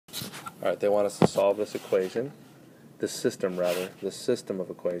Alright, they want us to solve this equation, this system of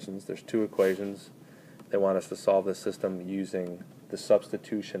equations. There's two equations. They want us to solve this system using the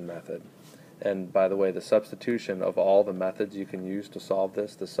substitution method. And by the way, the substitution of all the methods you can use to solve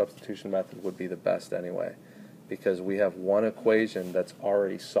this, the substitution method would be the best anyway, because we have one equation that's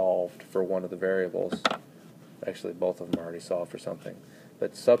already solved for one of the variables. Actually, both of them are already solved for something.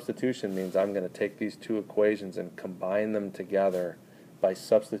 But substitution means I'm going to take these two equations and combine them together by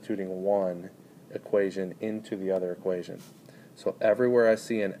substituting one equation into the other equation. So everywhere I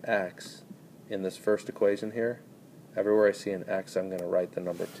see an x in this first equation here, everywhere I see an x, I'm going to write the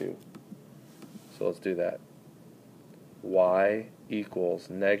number 2. So let's do that. Y equals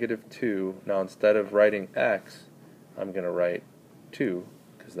 -2. Now instead of writing x, I'm going to write 2,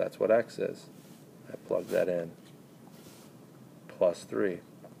 because that's what x is. I plug that in. Plus 3.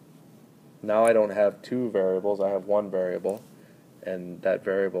 Now I don't have two variables, I have one variable, and that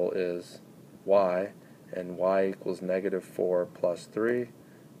variable is y, and y equals -4 plus 3,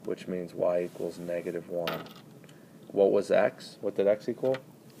 which means y equals -1. What was x? What did x equal?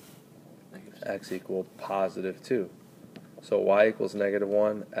 X equaled +2. So y equals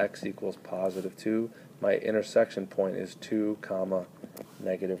 -1, x equals +2. My intersection point is 2,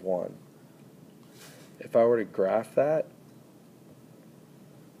 -1. If I were to graph that,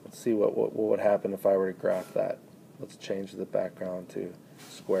 let's see what would happen if I were to graph that. Let's change the background to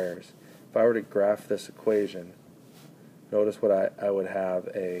squares. If I were to graph this equation, notice what I would have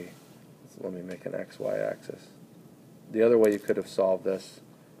let me make an xy axis. The other way you could have solved this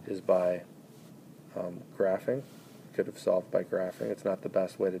is by graphing. You could have solved by graphing. It's not the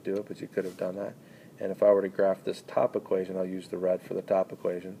best way to do it, but you could have done that. And if I were to graph this top equation, I'll use the red for the top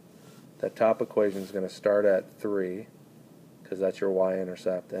equation. That top equation is going to start at 3, because that's your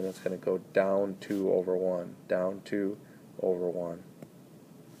y-intercept, and it's going to go down 2 over 1, down 2 over 1.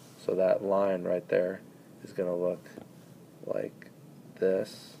 So that line right there is going to look like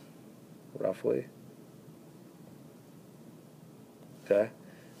this, roughly. Okay?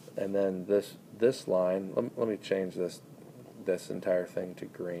 And then this line, let me change this entire thing to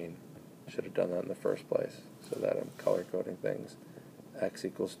green. Should have done that in the first place, so that I'm color coding things. X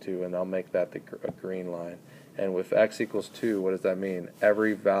equals 2, and I'll make that a green line. And with x equals 2, what does that mean?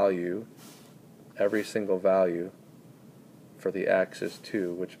 Every single value for the x is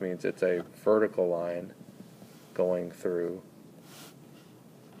 2, which means it's a vertical line going through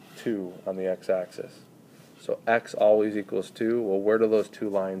 2 on the x-axis. So x always equals 2. Well, where do those two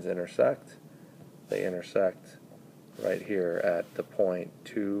lines intersect? They intersect right here at the point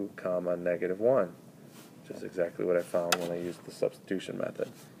 2, -1, which is exactly what I found when I used the substitution method.